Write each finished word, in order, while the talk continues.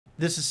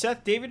This is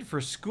Seth David for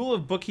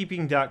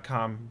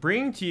schoolofbookkeeping.com,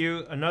 bringing to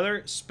you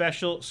another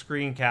special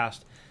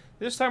screencast.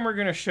 This time we're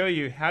going to show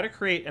you how to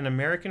create an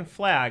American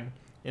flag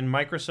in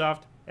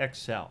Microsoft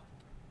Excel.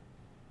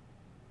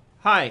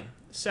 Hi,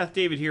 Seth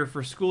David here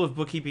for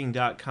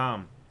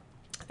schoolofbookkeeping.com,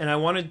 and I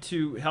wanted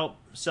to help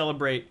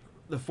celebrate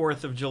the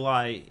 4th of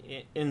July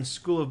in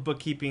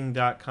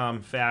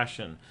schoolofbookkeeping.com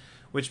fashion,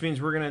 which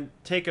means we're going to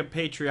take a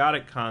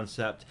patriotic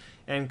concept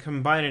and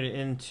combine it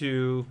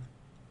into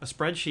a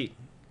spreadsheet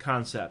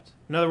concept.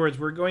 In other words,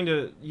 we're going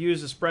to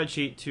use a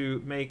spreadsheet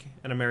to make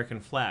an American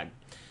flag.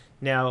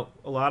 Now,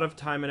 a lot of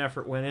time and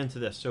effort went into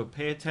this, so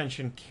pay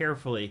attention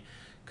carefully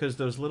because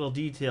those little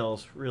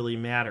details really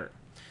matter.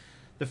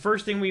 The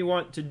first thing we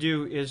want to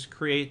do is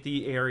create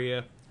the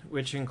area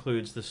which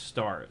includes the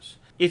stars.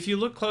 If you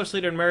look closely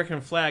at an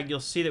American flag, you'll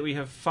see that we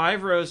have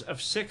 5 rows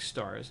of 6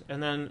 stars,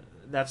 and then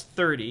that's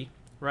 30,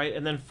 right?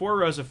 And then 4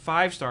 rows of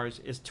 5 stars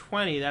is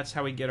 20. That's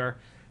how we get our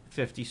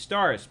 50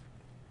 stars.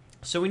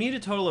 So we need a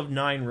total of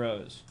 9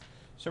 rows.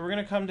 So we're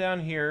going to come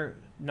down here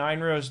 9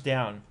 rows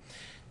down.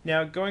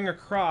 Now going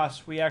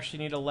across, we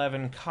actually need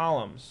 11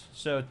 columns.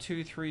 So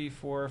 2, 3,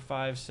 4,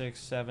 5, 6,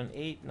 7,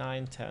 8,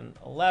 9, 10,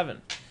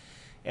 11.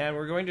 And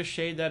we're going to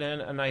shade that in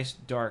a nice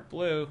dark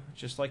blue,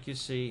 just like you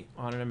see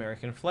on an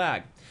American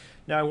flag.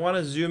 Now I want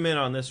to zoom in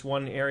on this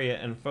one area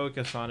and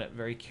focus on it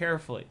very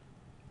carefully.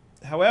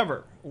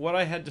 However, what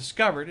I had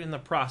discovered in the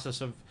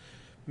process of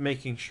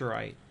making sure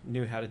I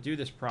knew how to do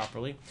this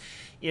properly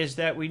is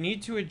that we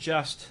need to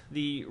adjust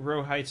the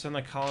row heights and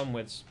the column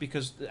widths,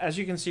 because as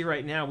you can see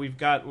right now, we've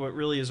got what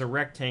really is a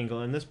rectangle,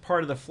 and this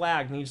part of the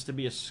flag needs to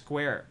be a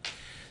square.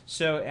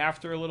 So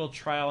after a little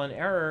trial and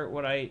error,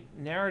 what I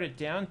narrowed it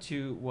down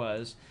to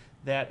was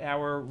that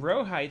our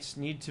row heights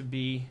need to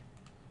be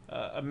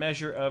a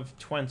measure of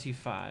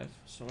 25.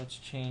 So let's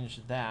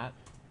change that.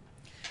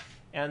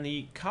 And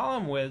the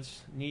column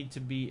widths need to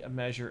be a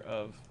measure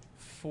of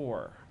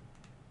 4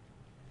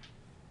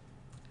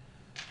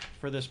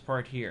 for this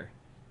part here.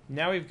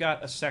 Now we've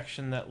got a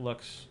section that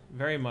looks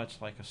very much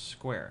like a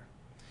square.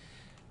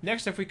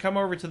 Next, if we come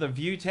over to the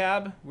View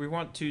tab, we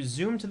want to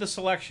zoom to the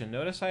selection.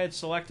 Notice I had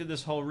selected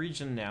this whole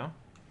region now,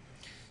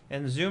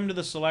 and zoom to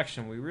the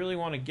selection. We really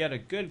want to get a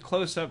good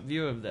close-up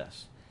view of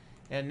this.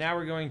 And now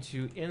we're going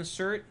to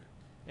Insert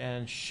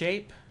and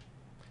Shape,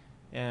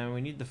 and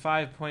we need the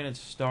 5-pointed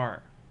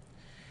star.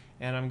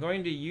 And I'm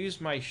going to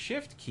use my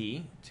Shift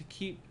key to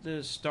keep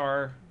the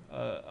star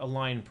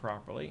aligned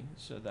properly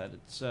so that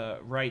it's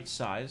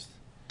right-sized.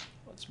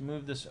 Let's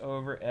move this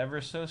over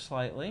ever so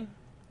slightly.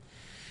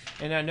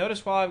 And now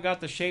notice while I've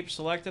got the shape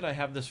selected, I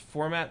have this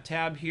Format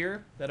tab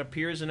here that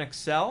appears in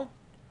Excel.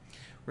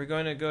 We're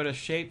going to go to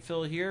Shape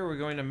Fill here. We're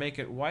going to make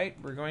it white.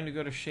 We're going to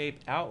go to Shape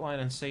Outline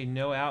and say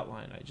No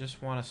Outline. I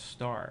just want a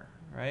star,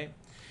 right?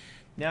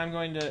 Now I'm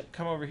going to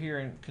come over here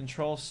and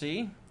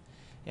Control-C,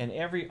 and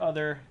every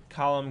other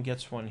column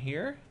gets one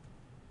here.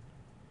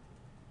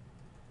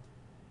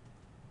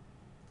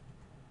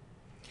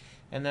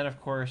 And then,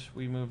 of course,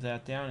 we move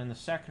that down. In the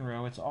second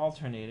row, it's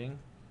alternating.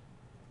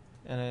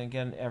 And then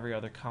again, every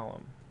other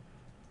column.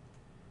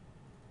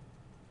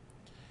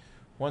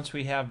 Once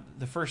we have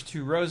the first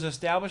 2 rows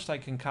established, I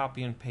can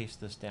copy and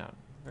paste this down.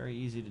 Very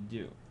easy to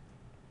do.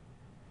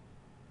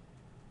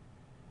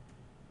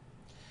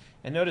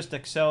 And notice that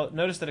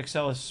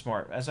Excel is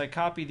smart. As I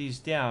copy these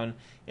down,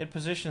 it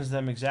positions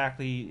them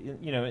exactly,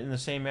 in the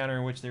same manner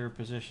in which they were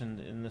positioned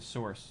in the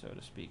source, so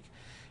to speak.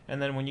 And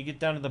then when you get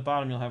down to the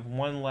bottom, you'll have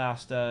one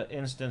last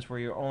instance where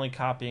you're only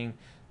copying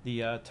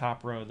the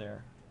top row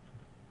there.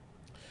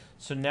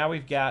 So now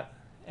we've got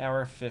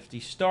our 50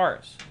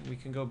 stars. We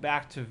can go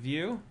back to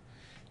View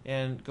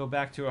and go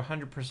back to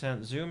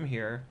 100% zoom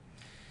here.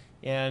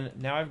 And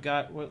now I've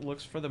got what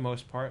looks, for the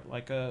most part,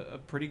 like a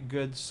pretty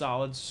good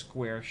solid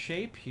square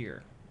shape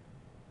here.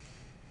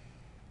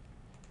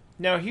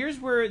 Now here's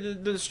where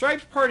the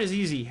stripes part is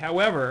easy.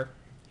 However,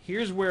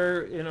 here's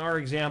where, in our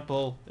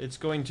example, it's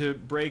going to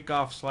break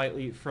off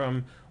slightly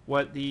from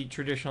what the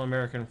traditional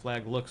American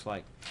flag looks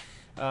like.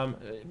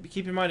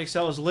 Keep in mind,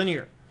 Excel is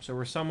linear, so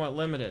we're somewhat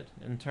limited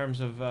in terms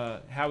of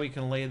how we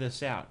can lay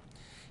this out.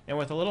 And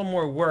with a little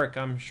more work,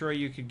 I'm sure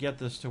you could get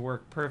this to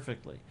work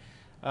perfectly.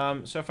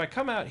 So if I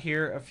come out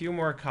here a few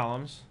more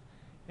columns,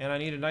 and I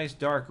need a nice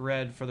dark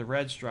red for the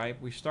red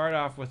stripe, we start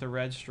off with a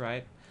red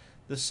stripe.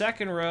 The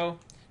second row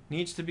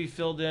needs to be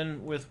filled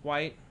in with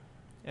white,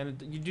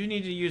 and you do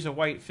need to use a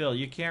white fill.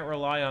 You can't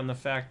rely on the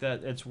fact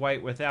that it's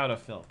white without a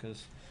fill,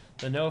 because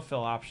the no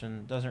fill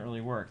option doesn't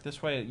really work.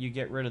 This way you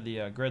get rid of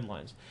the grid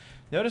lines.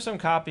 Notice I'm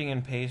copying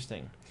and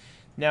pasting.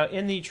 Now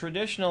in the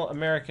traditional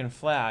American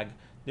flag,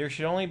 there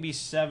should only be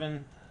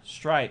 7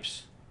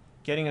 stripes,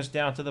 getting us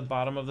down to the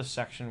bottom of the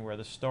section where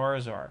the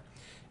stars are.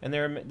 And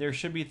there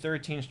should be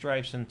 13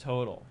 stripes in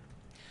total.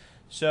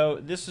 So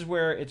this is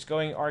where it's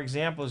going. Our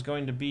example is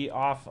going to be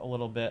off a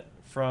little bit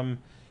from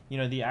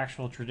the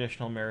actual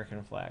traditional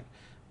American flag.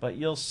 But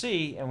you'll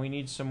see, and we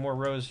need some more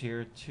rows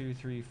here, 2,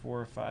 3,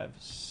 4, 5,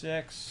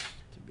 6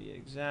 to be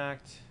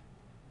exact,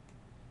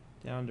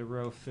 down to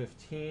row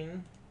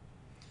 15.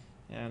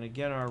 And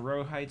again, our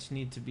row heights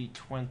need to be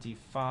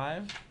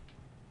 25.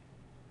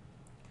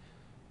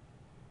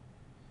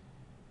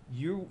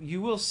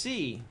 You will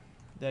see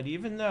that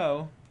even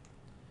though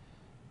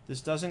this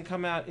doesn't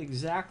come out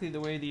exactly the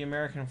way the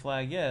American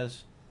flag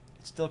is,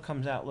 it still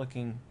comes out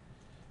looking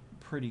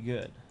pretty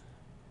good.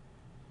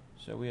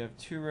 So we have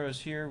 2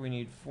 rows here, we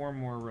need 4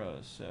 more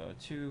rows. So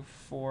 2,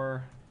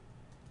 4,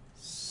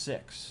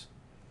 6.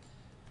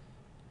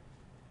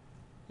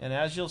 And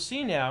as you'll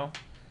see now,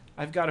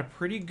 I've got a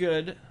pretty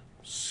good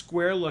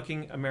square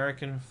looking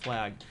American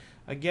flag.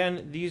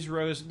 Again, these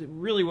rows,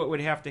 really what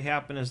would have to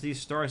happen is these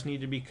stars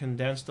need to be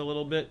condensed a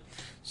little bit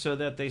so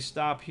that they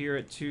stop here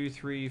at 2,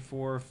 3,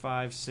 4,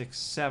 5, 6,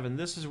 7.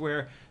 This is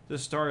where the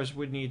stars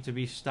would need to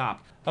be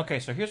stopped. Okay,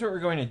 so here's what we're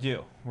going to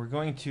do. We're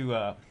going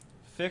to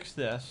fix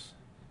this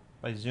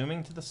by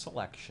zooming to the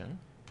selection.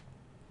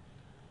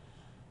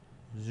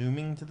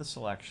 Zooming to the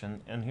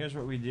selection, and here's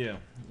what we do.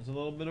 There's a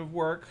little bit of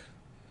work.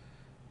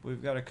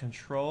 We've got to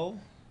control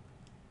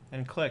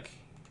and click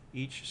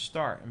each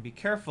star, and be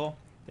careful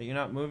that you're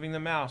not moving the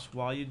mouse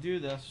while you do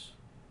this.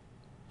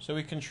 So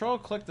we control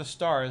click the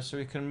stars so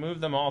we can move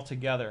them all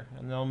together,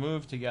 and they'll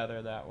move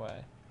together that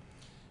way.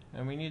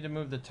 And we need to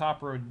move the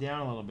top row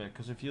down a little bit,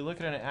 because if you look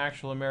at an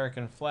actual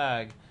American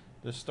flag,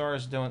 the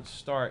stars don't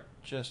start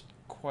just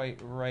quite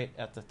right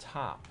at the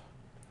top.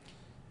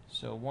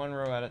 So 1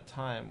 row at a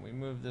time. We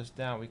move this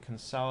down, we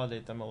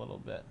consolidate them a little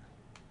bit.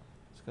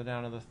 Let's go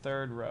down to the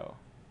 3rd row.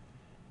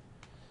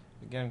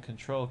 Again,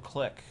 control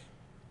click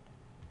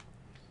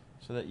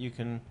so that you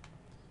can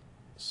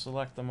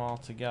select them all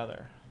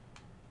together.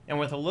 And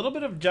with a little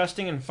bit of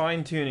adjusting and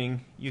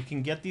fine-tuning, you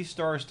can get these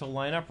stars to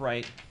line up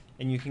right,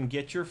 and you can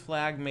get your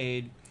flag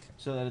made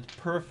so that it's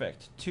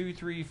perfect. 2,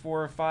 3,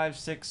 4, 5,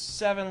 6,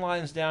 7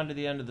 lines down to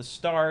the end of the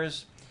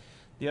stars.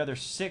 The other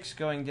 6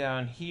 going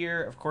down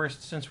here. Of course,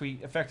 since we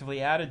effectively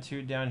added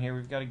 2 down here,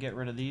 we've got to get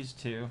rid of these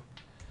 2,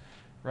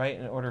 right,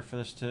 in order for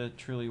this to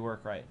truly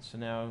work right. So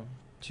now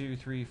 2,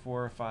 3,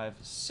 4, 5,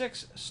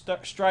 6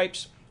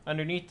 stripes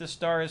underneath the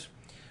stars.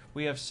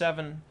 We have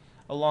 7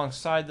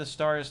 alongside the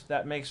stars.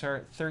 That makes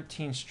our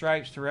 13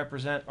 stripes to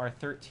represent our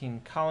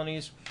 13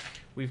 colonies.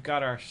 We've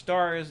got our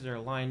stars. They're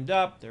lined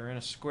up. They're in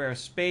a square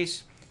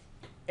space.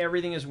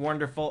 Everything is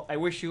wonderful. I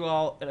wish you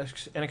all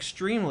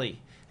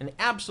an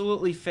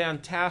absolutely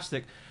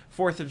fantastic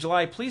 4th of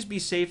July. Please be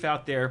safe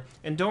out there,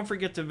 and don't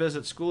forget to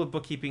visit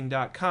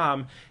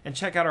schoolofbookkeeping.com and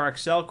check out our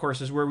Excel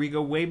courses where we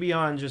go way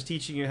beyond just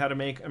teaching you how to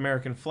make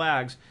American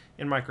flags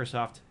in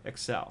Microsoft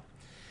Excel.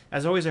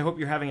 As always, I hope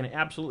you're having an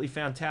absolutely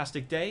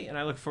fantastic day, and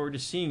I look forward to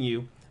seeing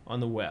you on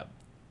the web.